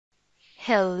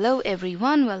Hello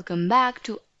everyone, welcome back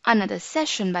to another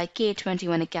session by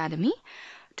K21 Academy.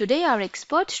 Today our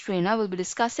expert trainer will be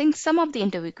discussing some of the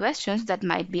interview questions that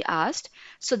might be asked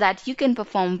so that you can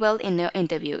perform well in your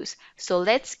interviews. So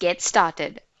let's get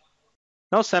started.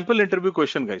 Now sample interview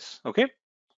question, guys. Okay.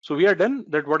 So we are done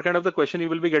that what kind of the question you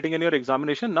will be getting in your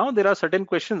examination. Now there are certain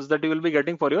questions that you will be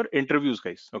getting for your interviews,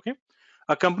 guys. Okay.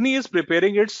 A company is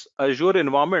preparing its Azure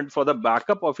environment for the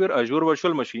backup of your Azure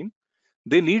virtual machine.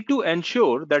 They need to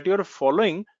ensure that you're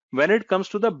following when it comes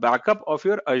to the backup of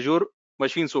your Azure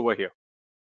machines over here.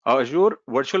 Azure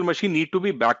virtual machine need to be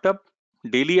backed up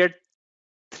daily at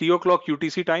 3 o'clock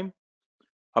UTC time.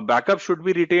 A backup should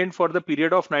be retained for the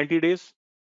period of 90 days.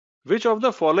 Which of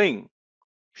the following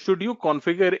should you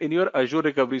configure in your Azure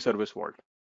Recovery Service Vault?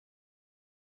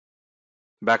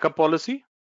 Backup policy,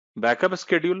 backup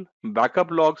schedule,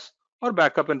 backup logs, or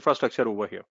backup infrastructure over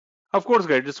here? Of course,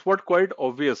 guys, it's what quite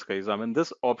obvious, guys. I mean,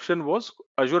 this option was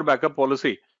Azure backup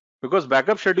policy because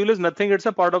backup schedule is nothing. It's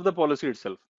a part of the policy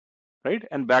itself, right?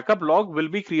 And backup log will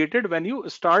be created when you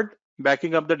start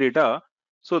backing up the data.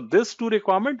 So this two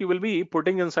requirement you will be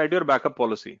putting inside your backup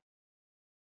policy.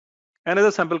 Another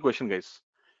sample question, guys.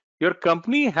 Your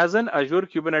company has an Azure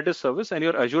Kubernetes service and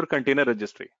your Azure Container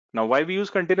Registry. Now, why we use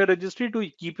Container Registry? To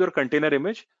keep your container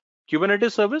image,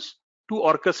 Kubernetes service to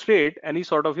orchestrate any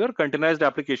sort of your containerized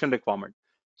application requirement.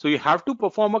 So you have to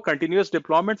perform a continuous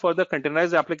deployment for the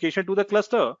containerized application to the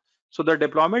cluster. So the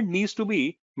deployment needs to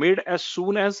be made as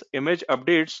soon as image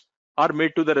updates are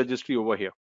made to the registry over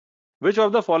here. Which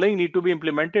of the following need to be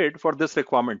implemented for this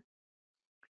requirement?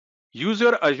 Use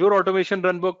your Azure Automation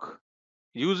Runbook,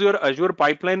 use your Azure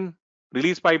pipeline,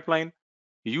 release pipeline,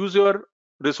 use your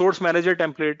resource manager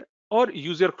template, or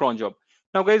use your cron job.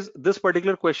 Now, guys, this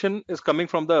particular question is coming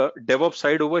from the DevOps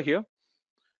side over here.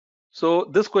 So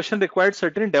this question required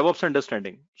certain DevOps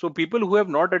understanding. So people who have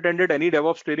not attended any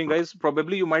DevOps training, guys,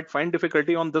 probably you might find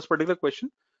difficulty on this particular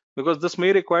question because this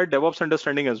may require DevOps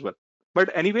understanding as well.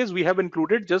 But anyways, we have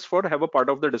included just for have a part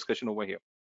of the discussion over here.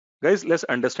 Guys, let's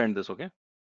understand this, okay?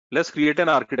 Let's create an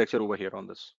architecture over here on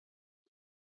this.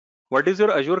 What is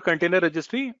your Azure Container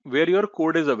Registry? Where your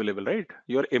code is available, right?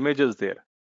 Your image is there.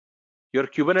 Your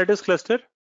Kubernetes cluster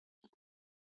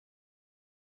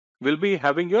will be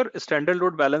having your standard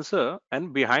load balancer,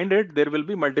 and behind it there will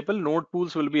be multiple node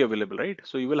pools will be available, right?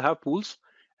 So you will have pools,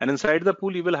 and inside the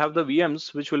pool you will have the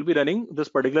VMs which will be running this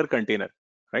particular container,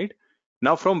 right?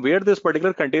 Now from where this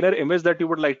particular container image that you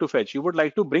would like to fetch, you would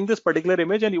like to bring this particular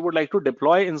image and you would like to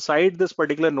deploy inside this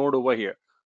particular node over here.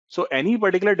 So any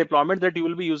particular deployment that you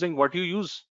will be using, what you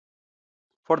use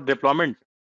for deployment?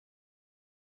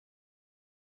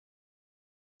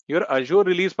 Your Azure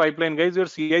release pipeline, guys, your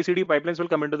CI/CD pipelines will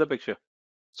come into the picture.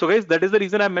 So guys, that is the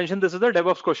reason I mentioned this is a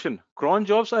DevOps question. Cron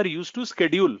jobs are used to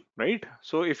schedule, right?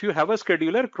 So if you have a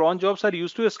scheduler, cron jobs are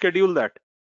used to schedule that.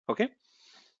 Okay.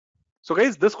 So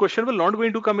guys, this question will not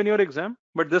going to come in your exam,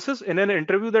 but this is in an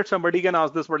interview that somebody can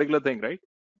ask this particular thing, right?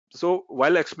 So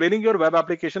while explaining your web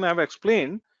application, I have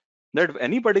explained that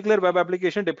any particular web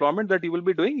application deployment that you will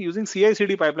be doing using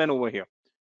CI/CD pipeline over here.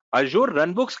 Azure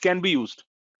runbooks can be used.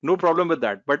 No problem with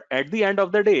that. But at the end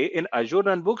of the day, in Azure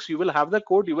runbooks, you will have the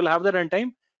code, you will have the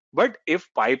runtime. But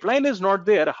if pipeline is not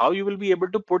there, how you will be able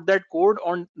to put that code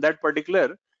on that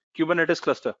particular Kubernetes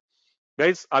cluster?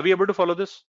 Guys, are we able to follow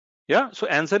this? Yeah, so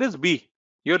answer is B,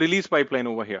 your release pipeline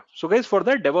over here. So guys, for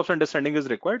that DevOps understanding is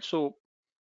required. So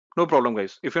no problem,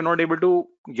 guys. If you're not able to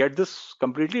get this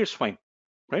completely, it's fine,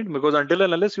 right? Because until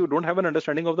and unless you don't have an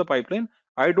understanding of the pipeline,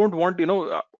 I don't want,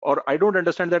 or I don't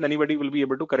understand that anybody will be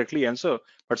able to correctly answer.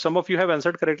 But some of you have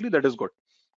answered correctly, that is good.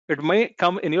 It may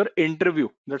come in your interview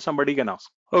that somebody can ask.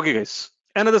 Okay, guys,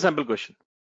 another sample question.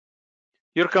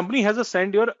 Your company has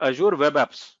assigned your Azure web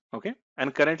apps, okay?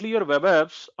 And currently your web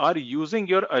apps are using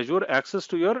your Azure access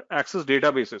to your access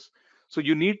databases. So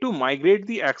you need to migrate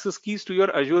the access keys to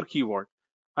your Azure Key Vault.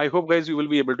 I hope, guys, you will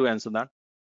be able to answer that.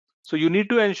 So you need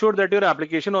to ensure that your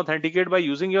application authenticate by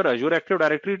using your Azure Active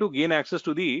Directory to gain access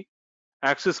to the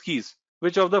access keys.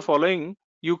 Which of the following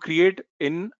you create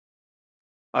in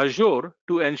Azure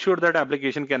to ensure that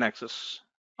application can access?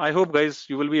 I hope, guys,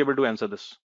 you will be able to answer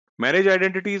this. Manage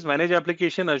identities, manage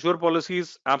application, Azure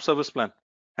policies, app service plan.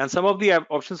 And some of the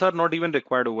options are not even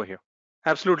required over here.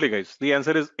 Absolutely, guys. The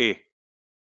answer is A.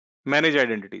 Manage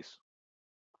identities.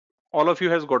 All of you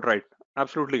has got right.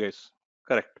 Absolutely, guys.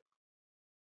 Correct.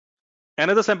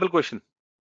 Another sample question.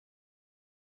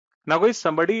 Now, guys,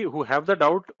 somebody who have the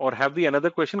doubt or have the another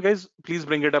question, guys, please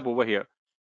bring it up over here.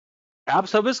 App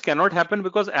service cannot happen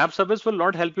because app service will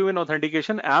not help you in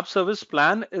authentication. App service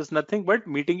plan is nothing but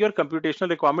meeting your computational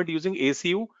requirement using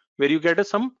ACU, where you get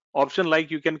some option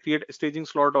like you can create a staging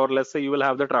slot, or let's say you will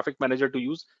have the traffic manager to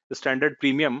use the standard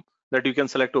premium that you can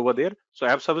select over there. So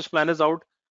app service plan is out.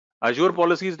 Azure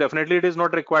policies, definitely it is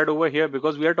not required over here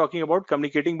because we are talking about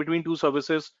communicating between two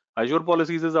services. Azure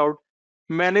policies is out.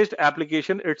 Managed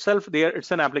application itself, there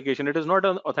it's an application, it is not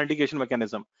an authentication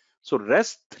mechanism. So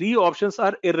rest three options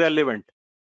are irrelevant.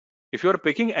 If you are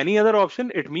picking any other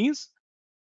option, it means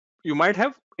you might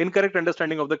have incorrect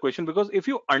understanding of the question, because if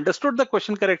you understood the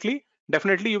question correctly,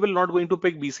 definitely you will not going to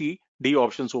pick B, C, D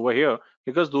options over here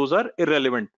because those are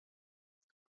irrelevant.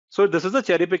 So this is a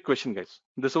cherry pick question, guys.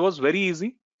 This was very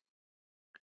easy.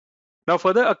 Now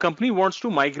further, a company wants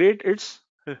to migrate its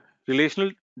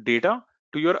relational data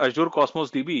to your Azure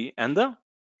Cosmos DB, and the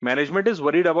management is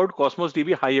worried about Cosmos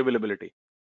DB high availability.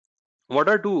 What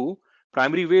are two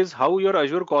primary ways how your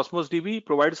Azure Cosmos DB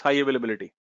provides high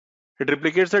availability? It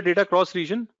replicates the data cross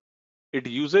region. It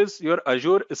uses your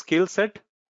Azure skill set.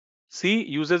 C,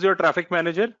 uses your traffic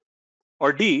manager.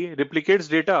 Or D, replicates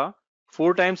data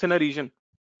 4 times in a region.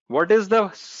 What is the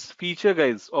feature,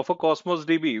 guys, of a Cosmos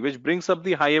DB which brings up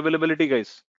the high availability,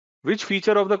 guys? Which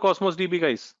feature of the Cosmos DB,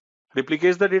 guys?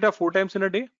 Replicates the data 4 times in a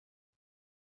day?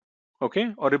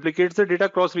 Okay, or replicates the data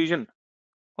cross region?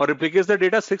 Or replicates the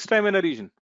data 6 times in a region?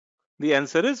 The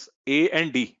answer is A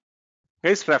and D.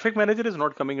 Guys, traffic manager is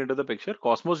not coming into the picture.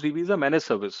 Cosmos DB is a managed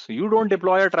service. You don't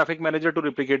deploy a traffic manager to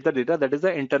replicate the data. That is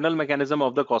the internal mechanism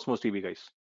of the Cosmos DB, guys.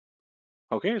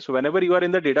 Okay, so whenever you are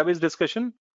in the database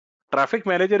discussion, traffic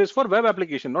manager is for web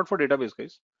application, not for database,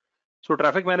 guys. So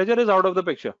traffic manager is out of the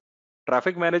picture.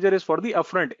 Traffic manager is for the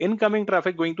upfront incoming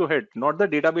traffic going to head, not the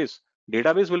database.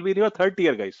 Database will be in your third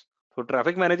tier, guys. So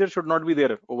traffic manager should not be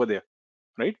there over there,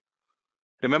 right?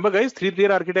 Remember, guys,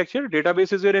 3-tier architecture,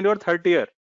 database is in your third tier.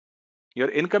 Your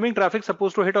incoming traffic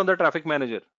supposed to hit on the traffic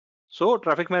manager. So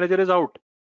traffic manager is out.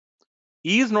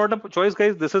 E is not a choice,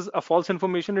 guys. This is a false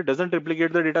information. It doesn't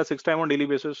replicate the data 6 times on daily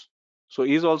basis. So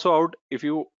E is also out if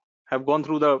you have gone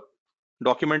through the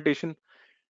documentation.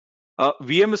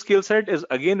 VM skill set is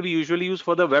again we usually use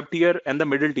for the web tier and the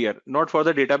middle tier, not for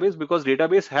the database, because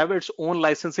database have its own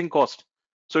licensing cost.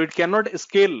 So it cannot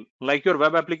scale like your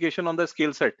web application on the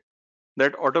scale set,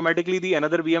 that automatically the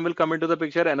another VM will come into the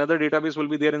picture, another database will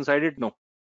be there inside it. No,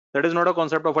 that is not a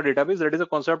concept of a database. That is a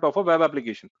concept of a web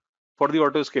application for the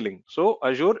auto scaling. So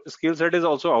Azure skill set is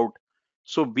also out.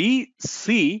 So B,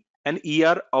 C, and E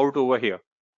are out over here.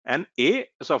 And A,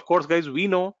 so of course, guys, we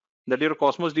know that your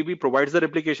Cosmos DB provides the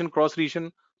replication cross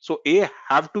region. So A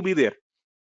have to be there,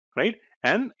 right?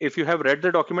 And if you have read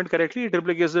the document correctly, it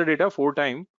replicates the data 4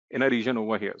 times in a region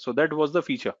over here. So that was the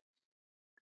feature.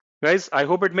 Guys, I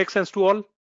hope it makes sense to all,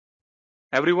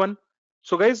 everyone.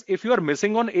 So guys, if you are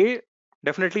missing on A,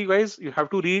 definitely guys, you have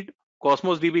to read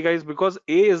Cosmos DB, guys, because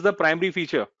A is the primary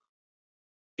feature.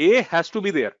 A has to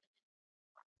be there,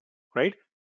 right?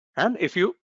 And if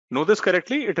you know this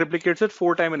correctly, it replicates it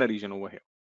 4 times in a region over here.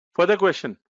 Further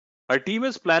question. A team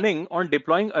is planning on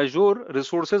deploying Azure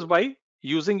resources by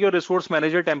using your resource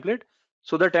manager template.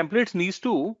 So the templates needs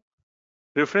to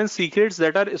reference secrets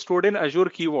that are stored in Azure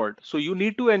keyword. So you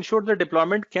need to ensure the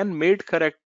deployment can made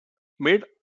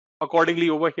accordingly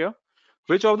over here.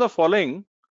 Which of the following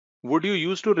would you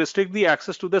use to restrict the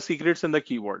access to the secrets in the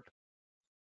keyword?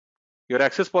 Your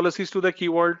access policies to the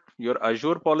keyword, your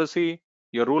Azure policy,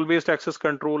 your role-based access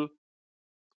control,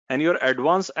 and your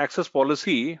advanced access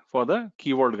policy for the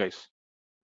keyword, guys.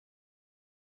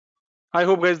 I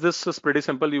hope, guys, this is pretty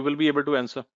simple. You will be able to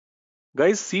answer.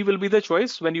 Guys, C will be the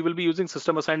choice when you will be using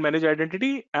system assigned managed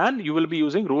identity, and you will be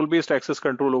using role-based access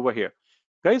control over here.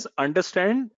 Guys,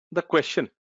 understand the question.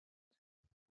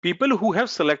 People who have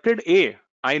selected A,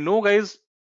 I know, guys,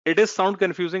 it is sound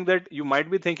confusing that you might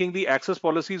be thinking the access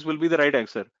policies will be the right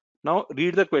answer. Now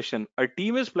read the question. A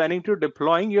team is planning to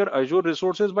deploying your Azure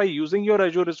resources by using your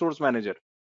Azure Resource Manager.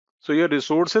 So your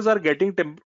resources are getting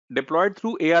deployed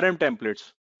through ARM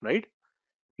templates, right?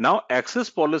 Now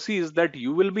access policies that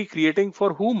you will be creating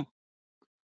for whom?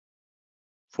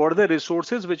 For the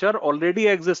resources which are already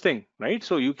existing, right?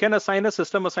 So you can assign a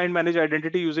system assigned managed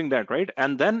identity using that, right?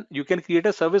 And then you can create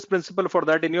a service principal for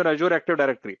that in your Azure Active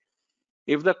Directory.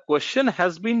 If the question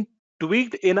has been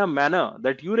tweaked in a manner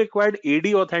that you required AD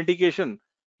authentication,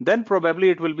 then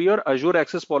probably it will be your Azure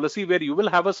access policy where you will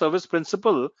have a service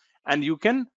principal and you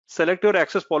can select your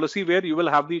access policy where you will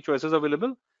have the choices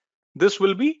available. This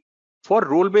will be for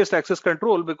role-based access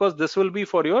control because this will be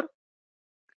for your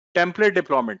template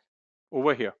deployment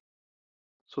over here,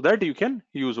 so that you can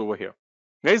use over here.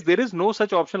 Guys, there is no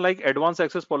such option like advanced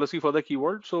access policy for the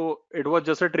keyword. So it was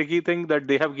just a tricky thing that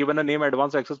they have given a name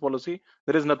advanced access policy.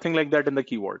 There is nothing like that in the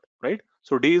keyword, right?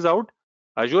 So D is out.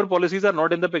 Azure policies are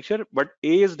not in the picture, but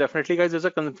A is definitely, guys, is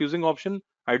a confusing option.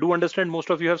 I do understand most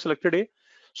of you have selected A.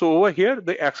 So over here,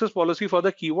 the access policy for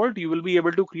the keyword you will be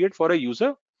able to create for a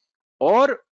user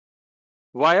or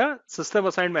via system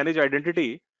assigned managed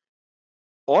identity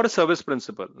or service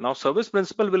principal. Now, service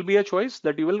principal will be a choice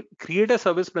that you will create a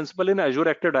service principal in Azure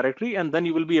Active Directory and then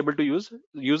you will be able to use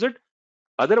it.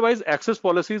 Otherwise, access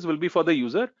policies will be for the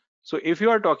user. So if you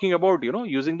are talking about,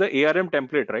 using the ARM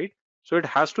template, right? So it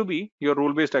has to be your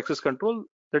role-based access control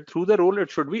that through the role, it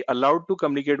should be allowed to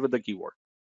communicate with the keyword.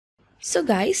 So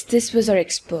guys, this was our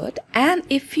expert, and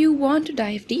if you want to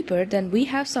dive deeper, then we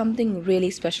have something really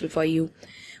special for you.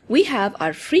 We have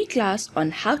our free class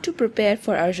on how to prepare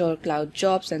for Azure Cloud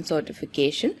jobs and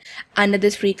certification. Under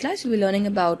this free class, you'll be learning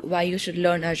about why you should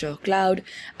learn Azure Cloud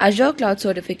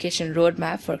certification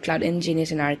roadmap for cloud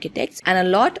engineers and architects,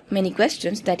 and many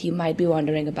questions that you might be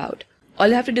wondering about. All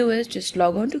you have to do is just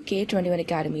log on to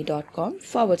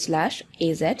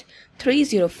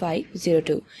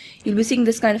k21academy.com/AZ30502. You'll be seeing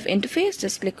this kind of interface.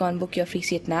 Just click on book your free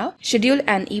seat now. Schedule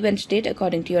an event date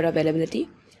according to your availability.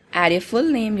 Add your full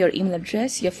name, your email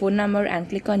address, your phone number, and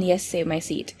click on Yes, Save My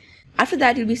Seat. After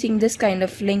that, you'll be seeing this kind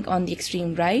of link on the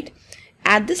extreme right.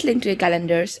 Add this link to your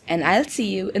calendars, and I'll see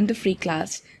you in the free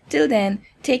class. Till then,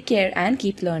 take care and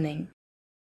keep learning.